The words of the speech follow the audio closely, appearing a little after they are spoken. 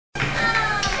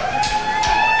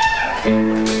You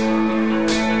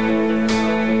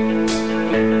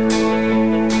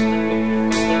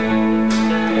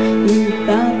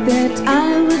thought that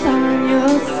I was on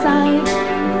your side,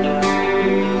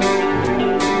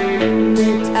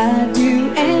 that I'd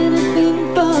do anything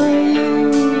for you,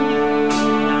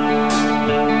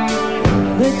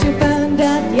 but you found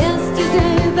out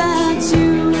yesterday that you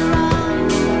were wrong.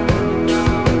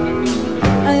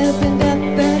 I opened up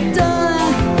the door,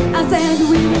 I said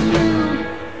we were through,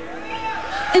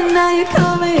 and now you're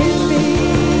calling.